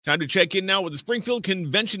Time to check in now with the Springfield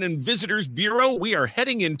Convention and Visitors Bureau. We are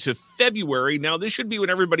heading into February. Now, this should be when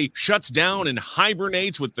everybody shuts down and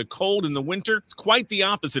hibernates with the cold in the winter. It's quite the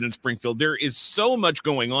opposite in Springfield. There is so much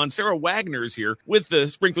going on. Sarah Wagner is here with the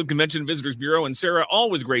Springfield Convention and Visitors Bureau. And Sarah,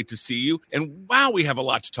 always great to see you. And wow, we have a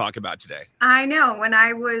lot to talk about today. I know. When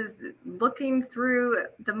I was looking through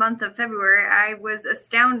the month of February, I was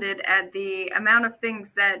astounded at the amount of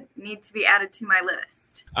things that need to be added to my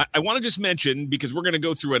list. I want to just mention, because we're going to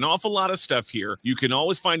go through an awful lot of stuff here, you can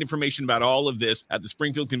always find information about all of this at the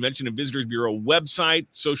Springfield Convention and Visitors Bureau website,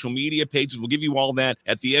 social media pages. We'll give you all that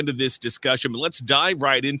at the end of this discussion, but let's dive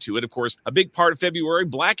right into it. Of course, a big part of February,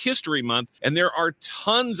 Black History Month, and there are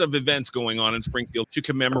tons of events going on in Springfield to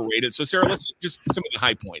commemorate it. So, Sarah, let's just some of the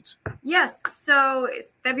high points. Yes, so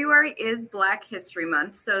February is Black History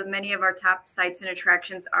Month, so many of our top sites and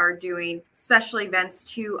attractions are doing special events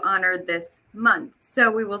to honor this month.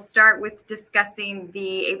 So we will start with discussing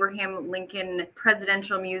the Abraham Lincoln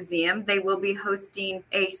Presidential Museum. They will be hosting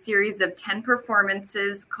a series of 10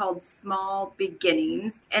 performances called Small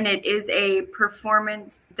Beginnings, and it is a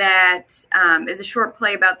performance that is a short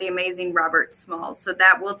play about the amazing Robert Smalls. So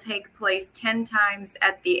that will take place 10 times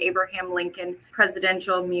at the Abraham Lincoln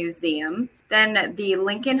Presidential Museum. Then the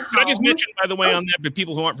Lincoln Home. Can I just mention, by the way, on that, but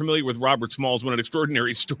people who aren't familiar with Robert Smalls, what an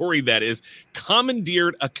extraordinary story that is,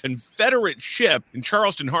 commandeered a Confederate ship in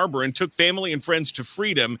Charleston Harbor and took family and friends to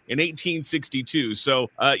freedom in 1862. So,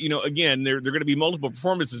 again, there are going to be multiple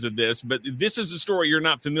performances of this, but this is a story you're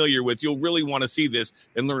not familiar with. You'll really want to see this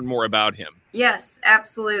and learn more about him. Yes,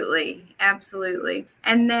 absolutely. Absolutely.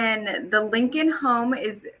 And then the Lincoln Home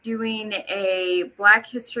is doing a Black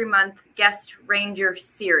History Month guest ranger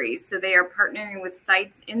series. So they are partnering with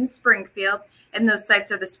sites in Springfield, and those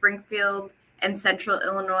sites are the Springfield and Central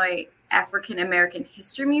Illinois African American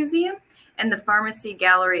History Museum and the Pharmacy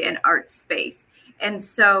Gallery and Art Space. And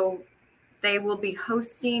so they will be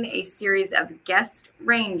hosting a series of guest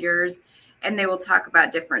rangers, and they will talk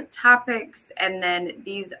about different topics. And then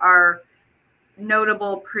these are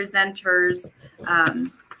notable presenters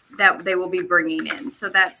that they will be bringing in. So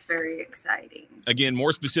that's very exciting. Again,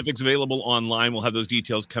 more specifics available online. We'll have those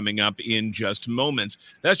details coming up in just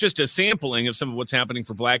moments. That's just a sampling of some of what's happening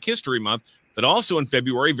for Black History Month, but also in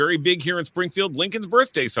February, very big here in Springfield, Lincoln's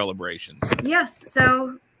birthday celebrations. Yes,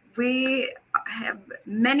 so we have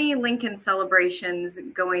many Lincoln celebrations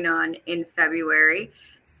going on in February.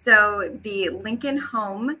 So the Lincoln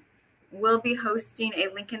Home will be hosting a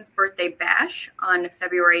Lincoln's Birthday Bash on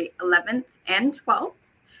February 11th and 12th.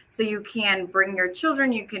 So you can bring your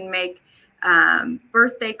children, you can make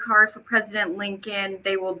birthday card for President Lincoln.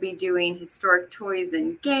 They will be doing historic toys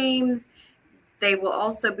and games. They will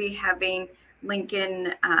also be having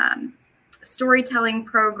Lincoln storytelling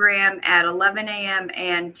program at 11 a.m.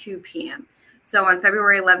 and 2 p.m. So on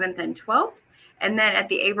February 11th and 12th. And then at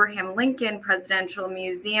the Abraham Lincoln Presidential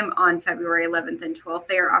Museum on February 11th and 12th,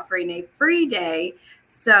 they are offering a free day.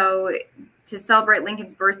 So to celebrate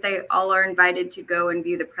Lincoln's birthday, all are invited to go and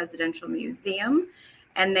view the Presidential Museum.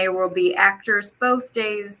 And there will be actors both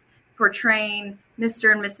days portraying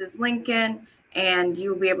Mr. and Mrs. Lincoln, and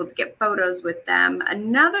you'll be able to get photos with them.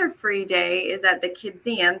 Another free day is at the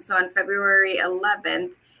Kidseum. So on February 11th,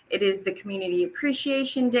 it is the Community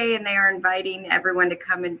Appreciation Day, and they are inviting everyone to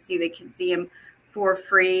come and see the Kidseum for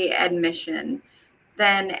free admission.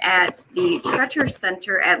 Then at the Tretter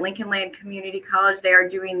Center at Lincoln Land Community College, they are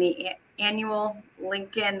doing the annual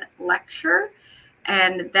Lincoln Lecture,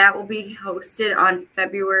 and that will be hosted on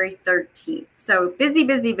February 13th. So busy,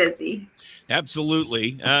 busy, busy.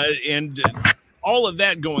 Absolutely. And all of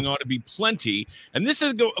that going on to be plenty. And this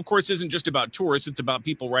is, of course, isn't just about tourists. It's about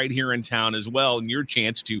people right here in town as well. And your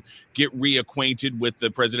chance to get reacquainted with the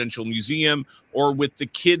Presidential Museum or with the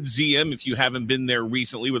Kidseum if you haven't been there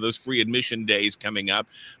recently, with those free admission days coming up.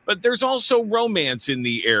 But there's also romance in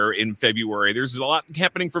the air in February. There's a lot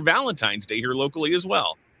happening for Valentine's Day here locally as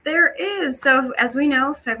well. There is. So as we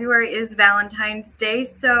know, February is Valentine's Day.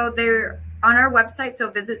 So they're on our website. So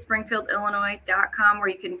visit springfieldillinois.com, where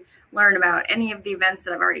you can learn about any of the events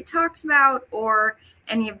that I've already talked about, or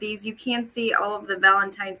any of these. You can see all of the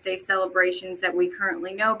Valentine's Day celebrations that we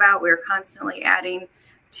currently know about. We're constantly adding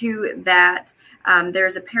to that.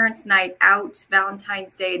 There's a Parents' Night Out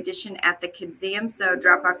Valentine's Day edition at the Kidseum. So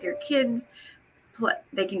drop off your kids.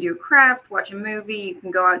 They can do a craft, watch a movie. You can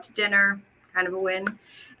go out to dinner, kind of a win.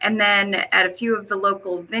 And then at a few of the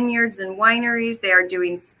local vineyards and wineries, they are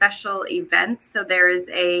doing special events. So there is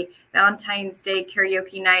a Valentine's Day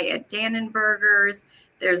karaoke night at Dannenberger's.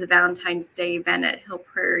 There's a Valentine's Day event at Hill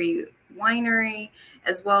Prairie Winery,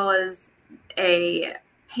 as well as a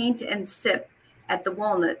paint and sip at the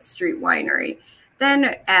Walnut Street Winery.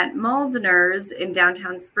 Then at Maldener's in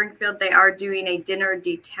downtown Springfield, they are doing a dinner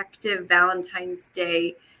detective Valentine's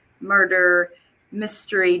Day murder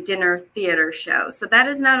mystery dinner theater show. So that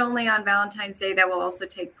is not only on Valentine's Day, that will also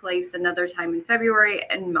take place another time in February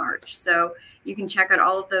and March. So you can check out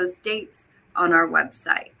all of those dates on our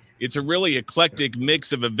website. It's a really eclectic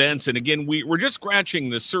mix of events. And again, we're just scratching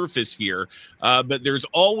the surface here, but there's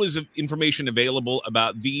always information available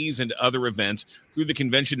about these and other events through the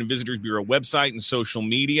Convention and Visitors Bureau website and social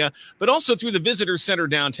media, but also through the Visitor Center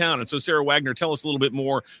downtown. And so, Sarah Wagner, tell us a little bit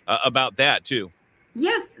more about that too.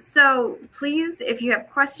 Yes. So please, if you have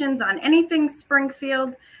questions on anything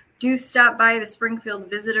Springfield, do stop by the Springfield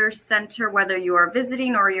Visitor Center, whether you are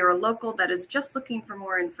visiting or you're a local that is just looking for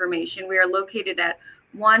more information. We are located at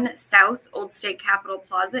 1 South Old State Capitol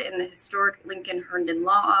Plaza in the historic Lincoln Herndon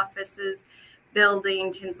Law Offices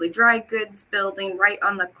building, Tinsley Dry Goods building, right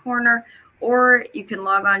on the corner. Or you can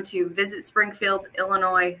log on to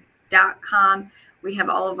visitspringfieldillinois.com. We have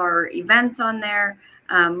all of our events on there.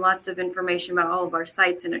 Lots of information about all of our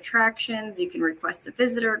sites and attractions. You can request a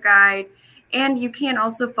visitor guide, and you can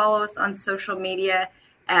also follow us on social media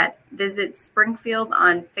at Visit Springfield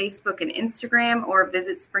on Facebook and Instagram, or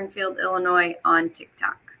Visit Springfield, Illinois on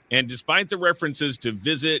TikTok. And despite the references to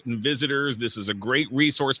visit and visitors, this is a great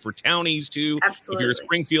resource for townies too. Absolutely. If you're a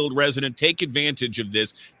Springfield resident, take advantage of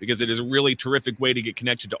this because it is a really terrific way to get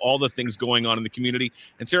connected to all the things going on in the community.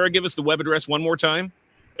 And Sarah, give us the web address one more time.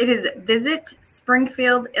 It is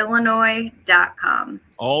visitspringfieldillinois.com.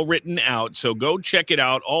 All written out. So go check it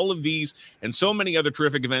out. All of these and so many other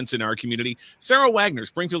terrific events in our community. Sarah Wagner,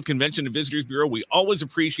 Springfield Convention and Visitors Bureau. We always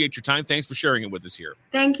appreciate your time. Thanks for sharing it with us here.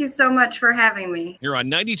 Thank you so much for having me. You're on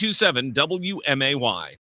 92.7 WMAY.